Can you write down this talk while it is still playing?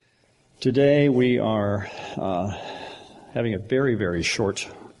Today we are having a very, very short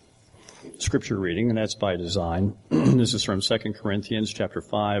scripture reading, and that's by design. This is from 2 Corinthians chapter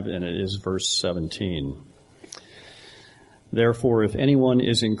 5, and it is verse 17. Therefore, if anyone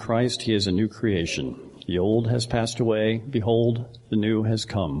is in Christ, he is a new creation. The old has passed away. Behold, the new has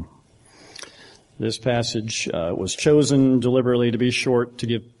come. This passage was chosen deliberately to be short, to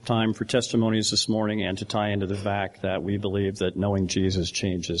give time for testimonies this morning, and to tie into the fact that we believe that knowing Jesus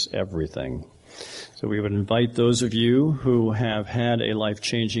changes everything. So we would invite those of you who have had a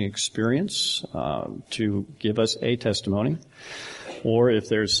life-changing experience to give us a testimony. Or if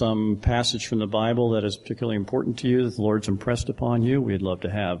there's some passage from the Bible that is particularly important to you, that the Lord's impressed upon you, we'd love to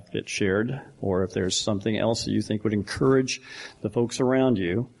have it shared. Or if there's something else that you think would encourage the folks around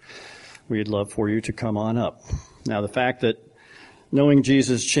you, we'd love for you to come on up. Now, the fact that knowing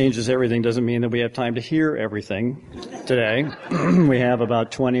Jesus changes everything doesn't mean that we have time to hear everything today. We have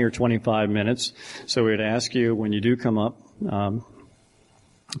about 20 or 25 minutes. So we'd ask you, when you do come up,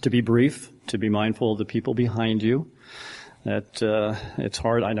 to be brief, to be mindful of the people behind you. That it's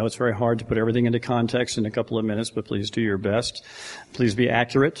hard. I know it's very hard to put everything into context in a couple of minutes, but please do your best. Please be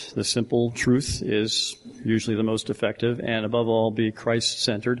accurate. The simple truth is usually the most effective, and above all, be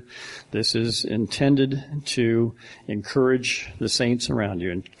Christ-centered. This is intended to encourage the saints around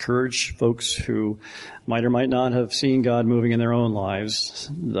you, encourage folks who might or might not have seen God moving in their own lives,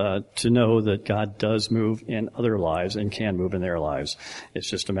 to know that God does move in other lives and can move in their lives. It's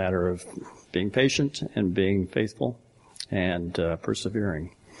just a matter of being patient and being faithful and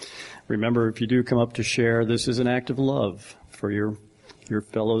persevering. Remember, if you do come up to share, this is an act of love for your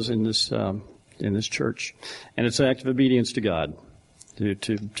fellows in this church, and it's an act of obedience to God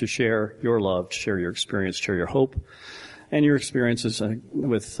to share your love, to share your experience, share your hope, and your experiences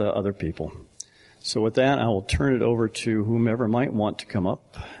with other people. So with that, I will turn it over to whomever might want to come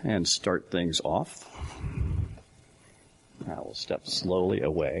up and start things off. I will step slowly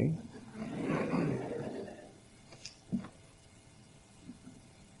away.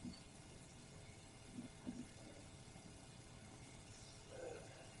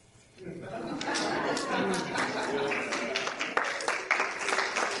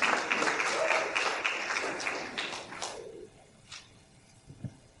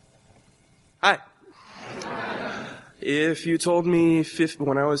 Hi. If you told me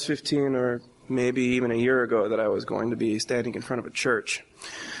when I was 15 or maybe even a year ago that I was going to be standing in front of a church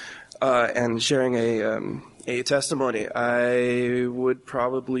and sharing a testimony, I would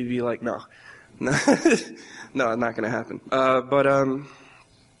probably be like, no. No, it's not going to happen. But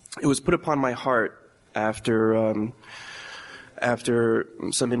it was put upon my heart after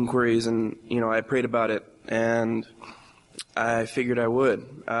some inquiries, and I prayed about it, and I figured I would.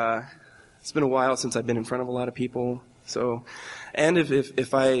 It's been a while since I've been in front of a lot of people, so, and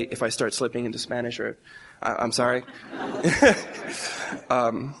if I start slipping into Spanish, or I'm sorry.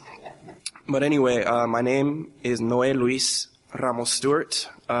 But anyway, my name is Noé Luis Ramos Stewart.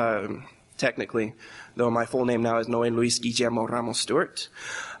 Technically, though my full name now is Noé Luis Guillermo Ramos Stewart.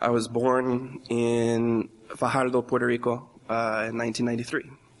 I was born in Fajardo, Puerto Rico, in 1993,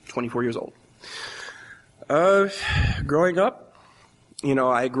 24 years old. Growing up,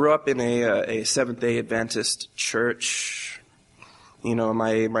 I grew up in a Seventh-day Adventist church.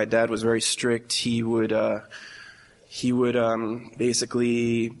 My dad was very strict. He would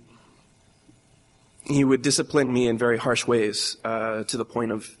basically, he would discipline me in very harsh ways, to the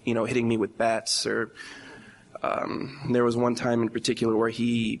point of, hitting me with bats, or, there was one time in particular where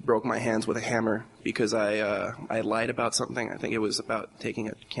he broke my hands with a hammer because I lied about something. I think it was about taking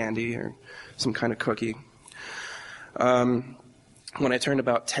a candy or some kind of cookie. When I turned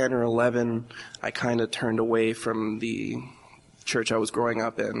about 10 or 11, I kind of turned away from the church I was growing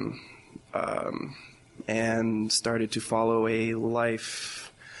up in, and started to follow a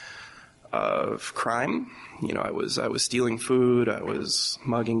life of crime. I was stealing food, I was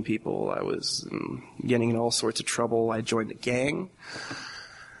mugging people, I was getting in all sorts of trouble. I joined a gang,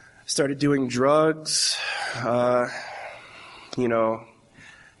 started doing drugs,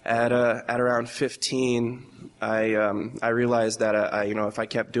 At around 15, I realized that if I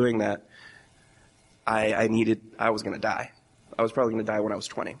kept doing that, I was going to die. I was probably going to die when I was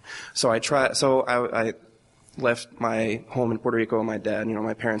 20. So I left my home in Puerto Rico. My dad,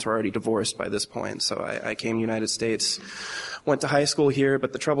 my parents were already divorced by this point. So I came to the United States, went to high school here,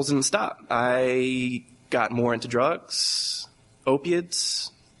 but the troubles didn't stop. I got more into drugs,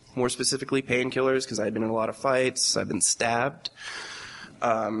 opiates, more specifically painkillers, because I'd been in a lot of fights. I've been stabbed.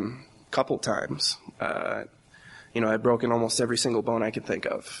 Couple times. I've broken almost every single bone I could think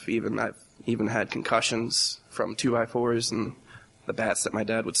of. I've even had concussions from 2x4s and the bats that my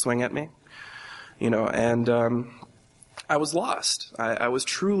dad would swing at me, and I was lost. I was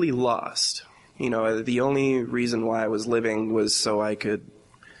truly lost. The only reason why I was living was so I could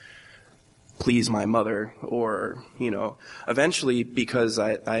please my mother, or, eventually because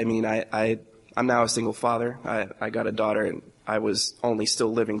I'm now a single father. I got a daughter, and I was only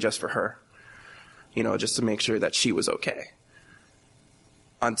still living just for her, just to make sure that she was okay.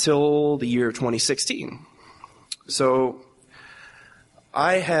 Until the year 2016. So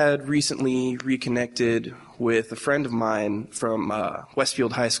I had recently reconnected with a friend of mine from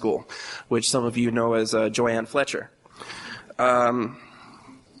Westfield High School, which some of you know as Joanne Fletcher.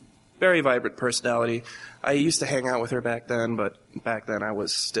 Very vibrant personality. I used to hang out with her back then, but back then I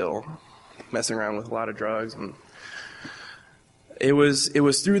was still messing around with a lot of drugs. And it was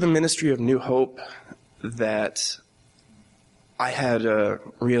through the ministry of New Hope that I had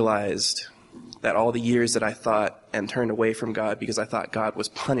realized that all the years that I thought and turned away from God because I thought God was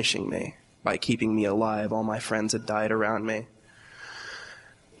punishing me by keeping me alive, all my friends had died around me.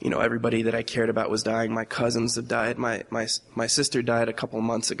 Everybody that I cared about was dying. My cousins had died. My sister died a couple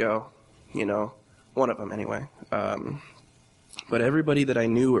months ago. One of them anyway. But everybody that I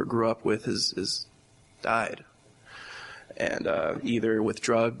knew or grew up with is died. And either with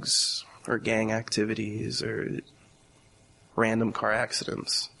drugs or gang activities or random car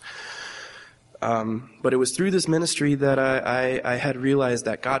accidents. But it was through this ministry that I had realized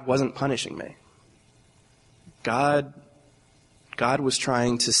that God wasn't punishing me. God was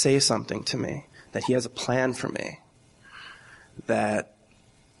trying to say something to me, that he has a plan for me, that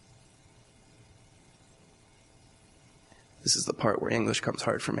this is the part where English comes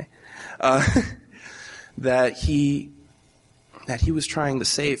hard for me, that he was trying to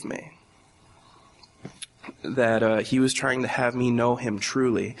save me, that he was trying to have me know him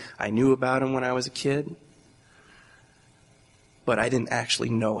truly. I knew about him when I was a kid, but I didn't actually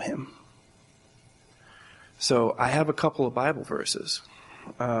know him. So I have a couple of Bible verses.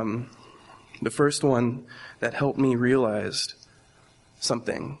 The first one that helped me realize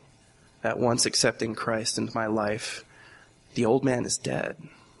something, that once accepting Christ into my life, the old man is dead,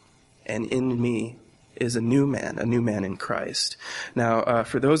 and in me is a new man in Christ. Now,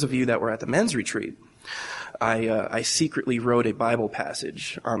 for those of you that were at the men's retreat, I secretly wrote a Bible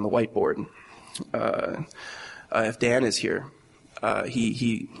passage on the whiteboard. If Dan is here,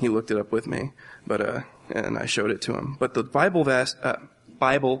 he looked it up with me, but and I showed it to him. But the Bible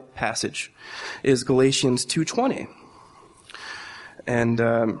passage is Galatians 2:20, and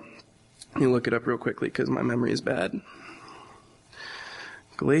let me look it up real quickly because my memory is bad.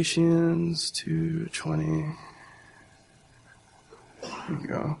 Galatians 2:20. There we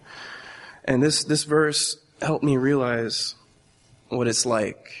go. And this verse helped me realize what it's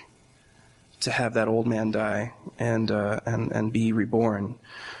like to have that old man die and be reborn.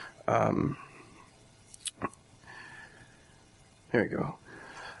 There we go.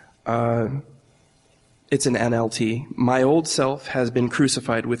 It's an NLT. My old self has been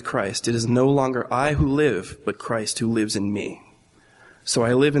crucified with Christ. It is no longer I who live, but Christ who lives in me. So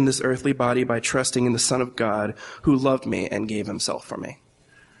I live in this earthly body by trusting in the Son of God who loved me and gave himself for me.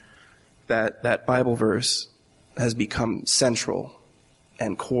 That Bible verse has become central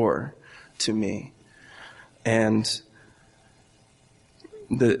and core to me. And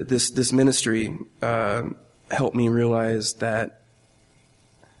this ministry helped me realize that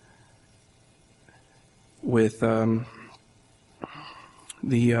with the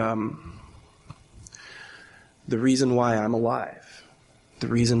reason why I'm alive, the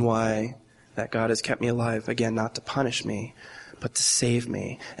reason why that God has kept me alive, again, not to punish me, but to save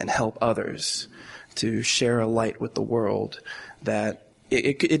me and help others, to share a light with the world that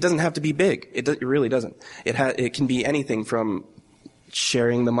it doesn't have to be big. It really doesn't. It can be anything from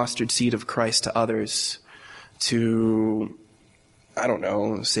sharing the mustard seed of Christ to others to, I don't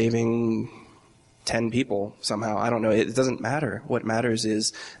know, saving 10 people somehow. I don't know. It doesn't matter. What matters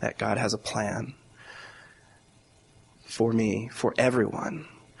is that God has a plan for me, for everyone,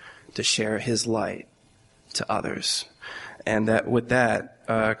 to share his light to others. And that with that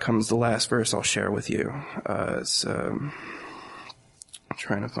comes the last verse I'll share with you. I'm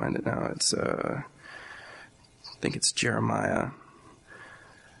trying to find it now. I think it's Jeremiah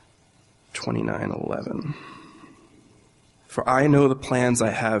 29:11. For I know the plans I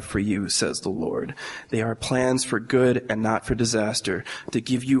have for you, says the Lord. They are plans for good and not for disaster, to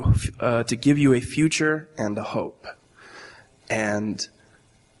give you a future and a hope. And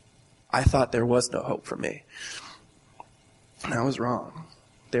I thought there was no hope for me. And I was wrong.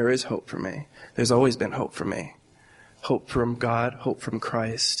 There is hope for me. There's always been hope for me. Hope from God, hope from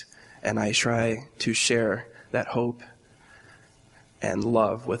Christ. And I try to share that hope and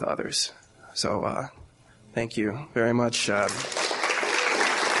love with others. So thank you very much. Yes.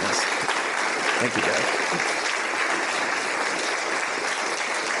 Thank you, Dad.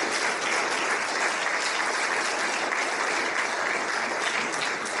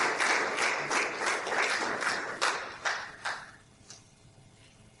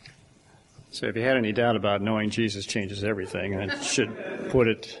 So if you had any doubt about knowing Jesus changes everything, I should put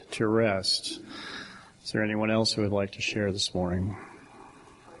it to rest. Is there anyone else who would like to share this morning?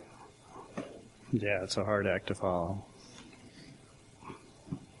 Yeah, it's a hard act to follow.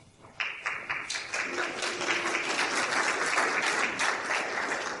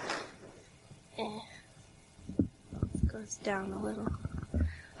 It goes down a little.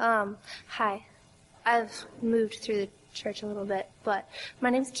 Hi. I've moved through the church a little bit, but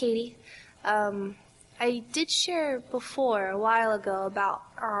my name's Katie. I did share before, a while ago, about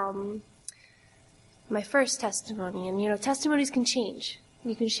my first testimony. And, testimonies can change.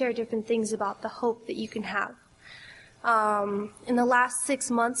 You can share different things about the hope that you can have. In the last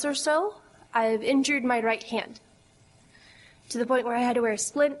 6 months or so, I've injured my right hand to the point where I had to wear a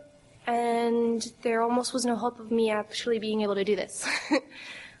splint, and there almost was no hope of me actually being able to do this.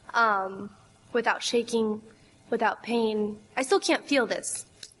 Without shaking, without pain. I still can't feel this,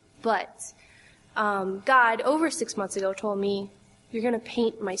 but God, over 6 months ago, told me, you're going to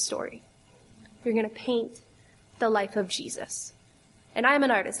paint my story. You're going to paint the life of Jesus. And I'm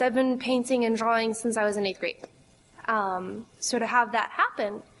an artist. I've been painting and drawing since I was in 8th grade. So to have that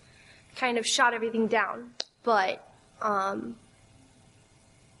happen kind of shot everything down. But a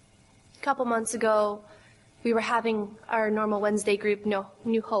couple months ago, we were having our normal Wednesday group,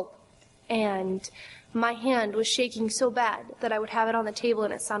 New Hope. And my hand was shaking so bad that I would have it on the table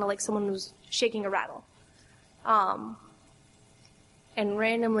and it sounded like someone was shaking a rattle. And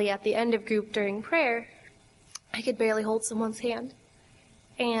randomly at the end of group during prayer, I could barely hold someone's hand.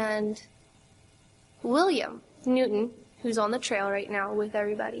 And William Newton, who's on the trail right now with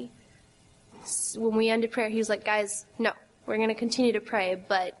everybody, when we ended prayer, he was like, guys, no, we're going to continue to pray,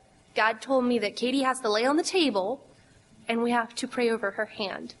 but God told me that Katie has to lay on the table and we have to pray over her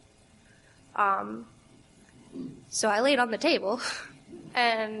hand. So I laid on the table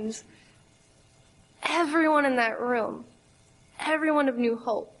and everyone in that room, everyone of New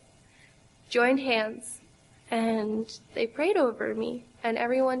Hope, joined hands and they prayed over me, and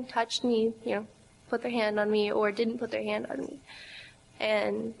everyone touched me, put their hand on me or didn't put their hand on me.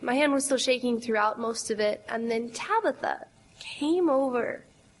 And my hand was still shaking throughout most of it. And then Tabitha came over,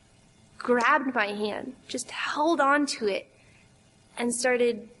 grabbed my hand, just held on to it, and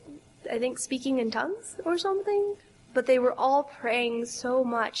started, I think, speaking in tongues or something. But they were all praying so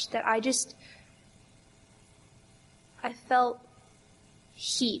much that I felt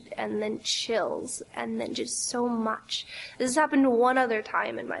heat and then chills and then just so much. This has happened one other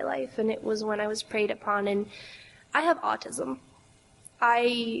time in my life, and it was when I was prayed upon. And I have autism.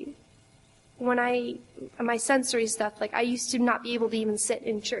 My sensory stuff, I used to not be able to even sit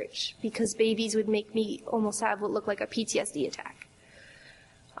in church because babies would make me almost have what looked like a PTSD attack.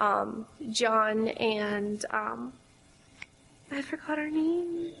 John and, I forgot her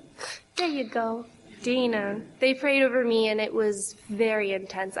name. There you go. Dana. They prayed over me, and it was very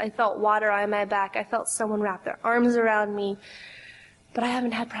intense. I felt water on my back. I felt someone wrap their arms around me. But I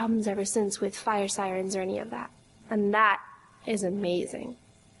haven't had problems ever since with fire sirens or any of that. And that is amazing.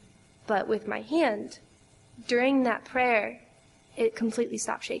 But with my hand, during that prayer, it completely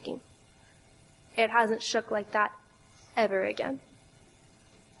stopped shaking. It hasn't shook like that ever again.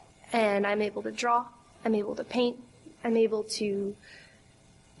 And I'm able to draw. I'm able to paint. I'm able to,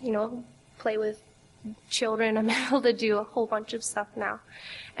 play with children. I'm able to do a whole bunch of stuff now.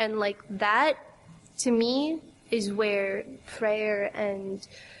 And that, to me, is where prayer and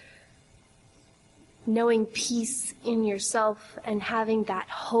knowing peace in yourself and having that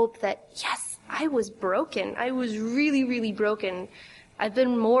hope that, yes, I was broken. I was really, really broken. I've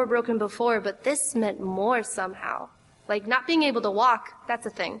been more broken before, but this meant more somehow. Not being able to walk, that's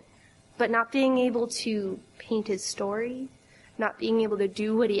a thing. But not being able to paint his story, not being able to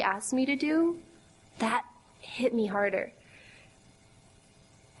do what he asked me to do, that hit me harder.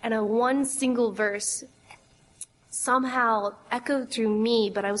 And a one single verse somehow echoed through me,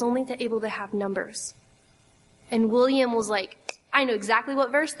 but I was only able to have numbers. And William was like, I know exactly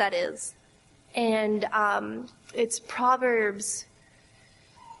what verse that is. And it's Proverbs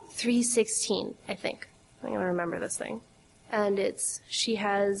 3:16, I think. I'm going to remember this thing. And she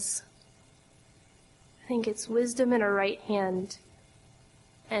has, I think it's wisdom in her right hand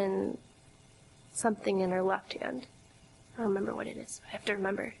and something in her left hand. I don't remember what it is. I have to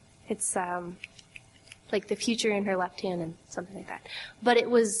remember. It's like the future in her left hand and something like that. But it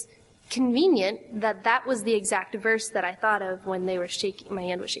was convenient that that was the exact verse that I thought of when they were shaking, my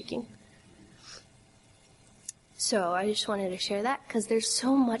hand was shaking. So I just wanted to share that because there's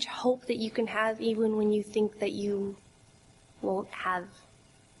so much hope that you can have even when you think that you won't have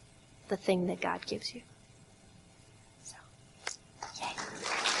the thing that God gives you. So, yay.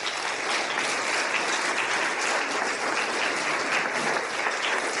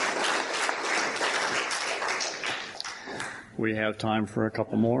 We have time for a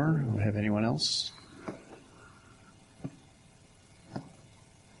couple more. Do we have anyone else?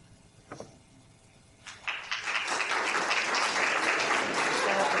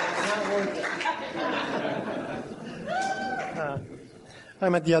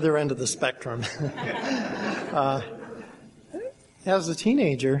 I'm at the other end of the spectrum. As a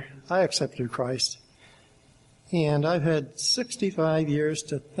teenager, I accepted Christ. And I've had 65 years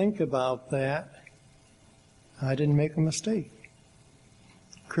to think about that. I didn't make a mistake.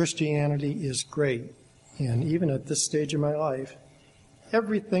 Christianity is great. And even at this stage of my life,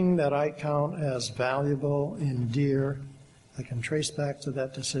 everything that I count as valuable and dear, I can trace back to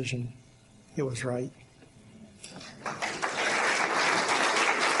that decision. It was right.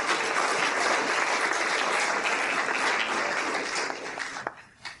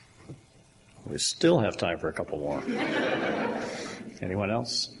 We still have time for a couple more. Anyone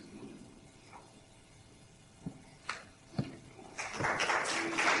else?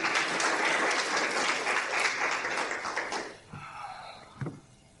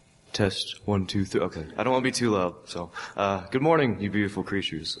 Test 1, 2, 3. Okay, I don't want to be too loud. So, good morning, you beautiful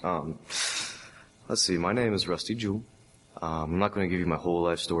creatures. Let's see. My name is Rusty Jewell. I'm not going to give you my whole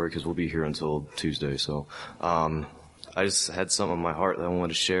life story because we'll be here until Tuesday. So, I just had something on my heart that I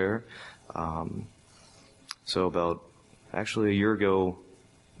wanted to share. So about actually a year ago,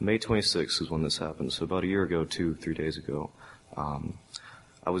 May 26th is when this happened. So about a year ago, 2-3 days ago,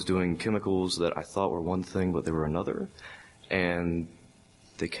 I was doing chemicals that I thought were one thing, but they were another, and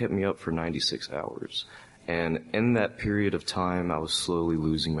they kept me up for 96 hours. And in that period of time, I was slowly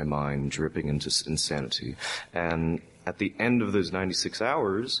losing my mind, dripping into insanity. And at the end of those 96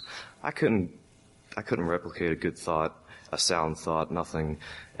 hours, I couldn't replicate a good thought, a sound thought, nothing.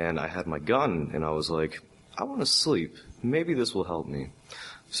 And I had my gun, and I was like, I want to sleep. Maybe this will help me.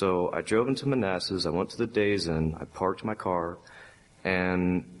 So I drove into Manassas. I went to the Days Inn. I parked my car,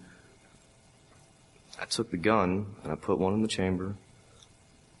 and I took the gun, and I put one in the chamber,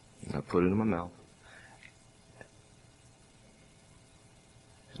 and I put it in my mouth.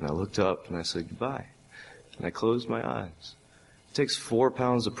 And I looked up, and I said goodbye. And I closed my eyes. It takes 4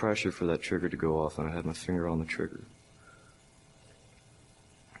 pounds of pressure for that trigger to go off, and I had my finger on the trigger.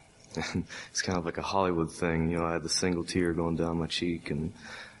 And it's kind of like a Hollywood thing. You know, I had the single tear going down my cheek, and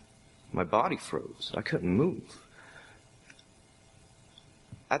my body froze. I couldn't move.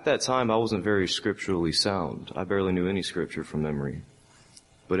 At that time, I wasn't very scripturally sound. I barely knew any scripture from memory.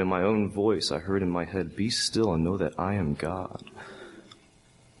 But in my own voice, I heard in my head, "Be still and know that I am God."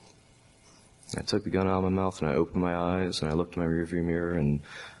 I took the gun out of my mouth, and I opened my eyes, and I looked in my rearview mirror, and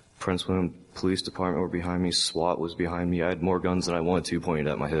Prince William Police Department were behind me, SWAT was behind me. I had more guns than I wanted to pointed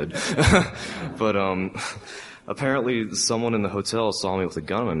at my head. But apparently someone in the hotel saw me with a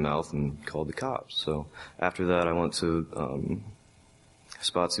gun in my mouth and called the cops. So after that, I went to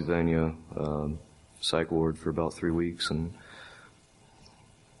Spotsylvania psych ward for about 3 weeks and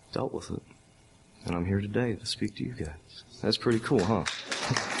dealt with it. And I'm here today to speak to you guys. That's pretty cool, huh?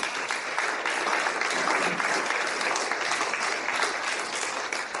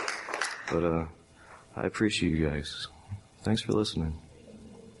 But I appreciate you guys. Thanks for listening.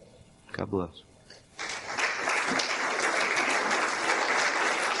 God bless.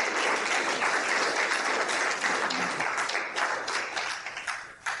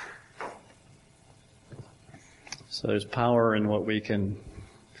 So there's power in what we can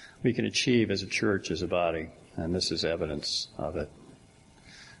achieve as a church, as a body, and this is evidence of it.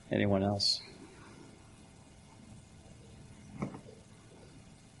 Anyone else?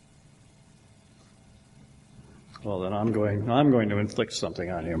 Well, then I'm going to inflict something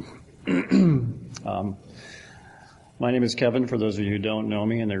on you. My name is Kevin, for those of you who don't know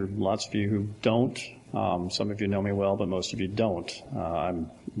me, and there are lots of you who don't. Some of you know me well, but most of you don't. I'm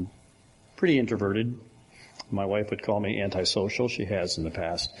pretty introverted. My wife would call me antisocial. She has in the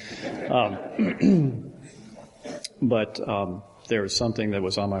past. But there was something that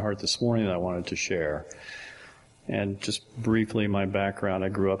was on my heart this morning that I wanted to share. And just briefly, my background, I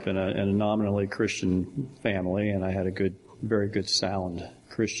grew up in a nominally Christian family, and I had a very good, sound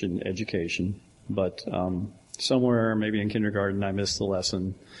Christian education. But somewhere, maybe in kindergarten, I missed the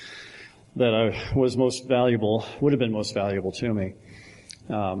lesson that was most valuable, would have been most valuable to me.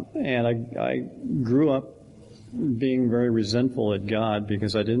 And I grew up being very resentful at God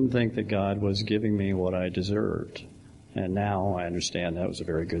because I didn't think that God was giving me what I deserved. And now I understand that was a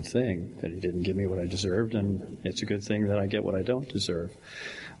very good thing, that he didn't give me what I deserved, and it's a good thing that I get what I don't deserve.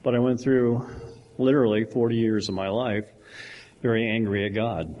 But I went through literally 40 years of my life very angry at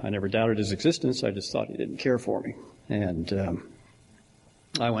God. I never doubted his existence, I just thought he didn't care for me. And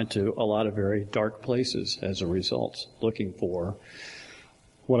I went to a lot of very dark places as a result, looking for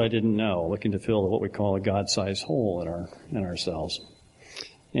what I didn't know, looking to fill what we call a God-sized hole in ourselves.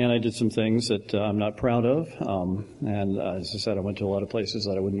 And I did some things that I'm not proud of. And as I said, I went to a lot of places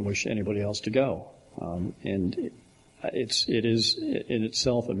that I wouldn't wish anybody else to go. And it is in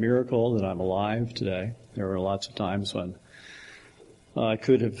itself a miracle that I'm alive today. There were lots of times when I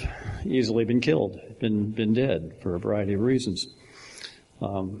could have easily been killed, been dead for a variety of reasons.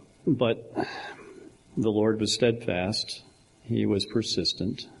 But the Lord was steadfast. He was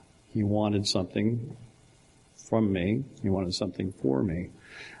persistent. He wanted something from me. He wanted something for me.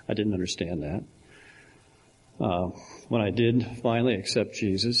 I didn't understand that. When I did finally accept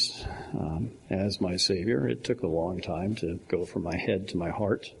Jesus as my Savior, it took a long time to go from my head to my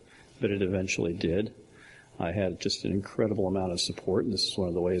heart, but it eventually did. I had just an incredible amount of support, and this is one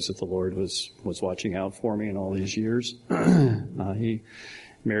of the ways that the Lord was watching out for me in all these years. He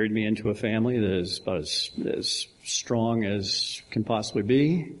married me into a family that is about as strong as can possibly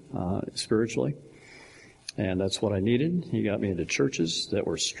be spiritually. And that's what I needed. He got me into churches that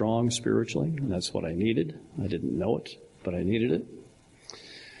were strong spiritually, and that's what I needed. I didn't know it, but I needed it.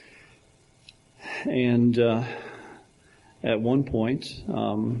 And at one point,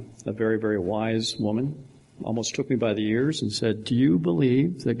 a very, very wise woman almost took me by the ears and said, "Do you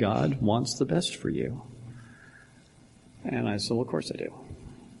believe that God wants the best for you?" And I said, "Well, of course I do."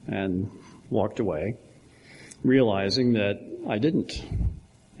 And walked away, realizing that I didn't.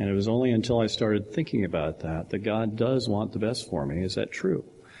 And it was only until I started thinking about that God does want the best for me. Is that true?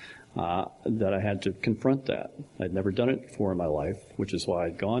 That I had to confront that. I'd never done it before in my life, which is why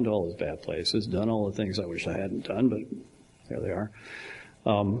I'd gone to all those bad places, done all the things I wish I hadn't done, but there they are.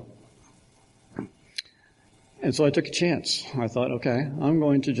 And so I took a chance. I thought, okay, I'm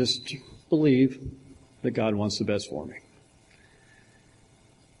going to just believe that God wants the best for me.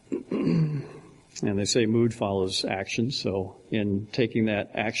 And they say mood follows action, so in taking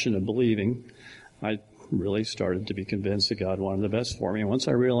that action of believing, I really started to be convinced that God wanted the best for me. And once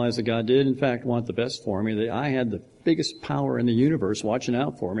I realized that God did, in fact, want the best for me, that I had the biggest power in the universe watching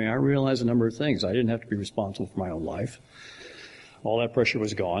out for me, I realized a number of things. I didn't have to be responsible for my own life. All that pressure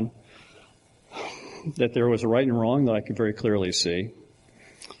was gone. That there was a right and wrong that I could very clearly see.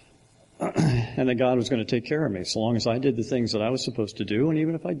 And that God was going to take care of me so long as I did the things that I was supposed to do, and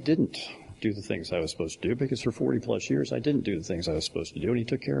even if I didn't do the things I was supposed to do, because for 40 plus years I didn't do the things I was supposed to do, and he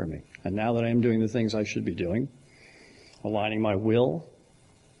took care of me. And now that I am doing the things I should be doing, aligning my will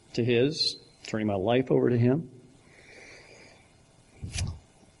to his, turning my life over to him,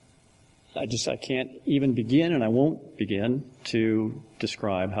 I can't even begin, and I won't begin to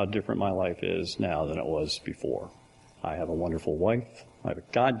describe how different my life is now than it was before. I have a wonderful wife. I have a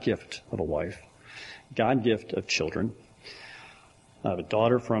God gift of a wife, God gift of children. I have a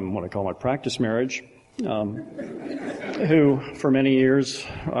daughter from what I call my practice marriage, who for many years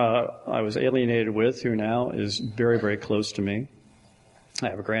I was alienated with, who now is very, very close to me. I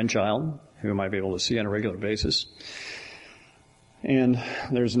have a grandchild who I might be able to see on a regular basis. And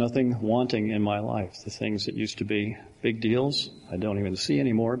there's nothing wanting in my life. The things that used to be big deals, I don't even see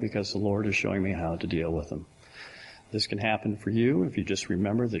anymore because the Lord is showing me how to deal with them. This can happen for you if you just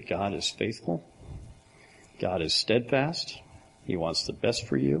remember that God is faithful. God is steadfast. He wants the best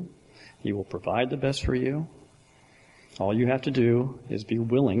for you. He will provide the best for you. All you have to do is be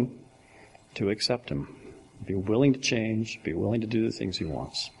willing to accept him. Be willing to change. Be willing to do the things he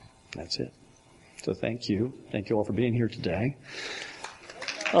wants. That's it. So thank you. Thank you all for being here today.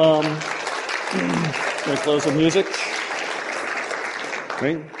 Going to close with music.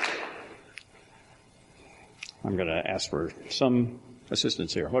 Great. I'm going to ask for some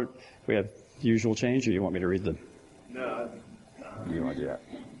assistance here. What, we have the usual change, or you want me to read the... No. You want to do that?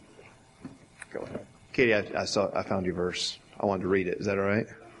 Go ahead. Katie, I found your verse. I wanted to read it. Is that all right?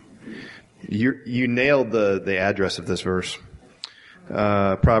 You nailed the address of this verse.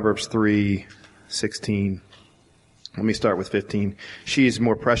 Proverbs 3:16. Let me start with 15. She is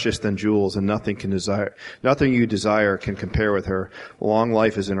more precious than jewels, and nothing you desire can compare with her. Long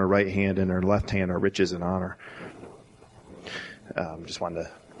life is in her right hand, and her left hand are riches and honor. Just wanted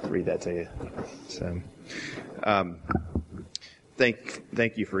to read that to you. So,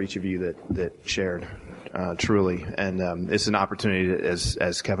 thank you for each of you that shared, truly. And it's an opportunity,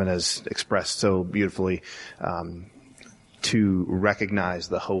 as Kevin has expressed so beautifully, to recognize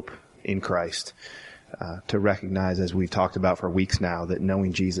the hope in Christ. To recognize, as we've talked about for weeks now, that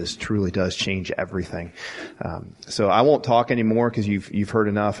knowing Jesus truly does change everything. So I won't talk anymore because you've heard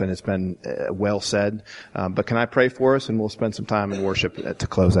enough and it's been well said. But can I pray for us, and we'll spend some time in worship to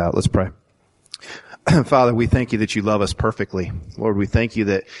close out. Let's pray. Father, we thank you that you love us perfectly. Lord, we thank you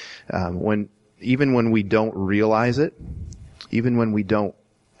that even when we don't realize it, even when we don't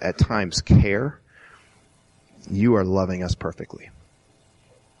at times care, you are loving us perfectly.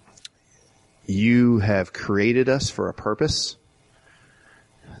 You have created us for a purpose.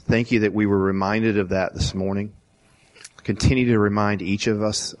 Thank you that we were reminded of that this morning. Continue to remind each of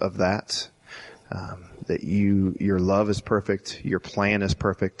us of that, that your love is perfect, your plan is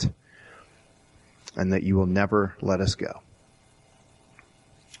perfect, and that you will never let us go.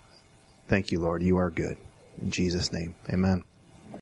 Thank you, Lord. You are good. In Jesus' name, amen.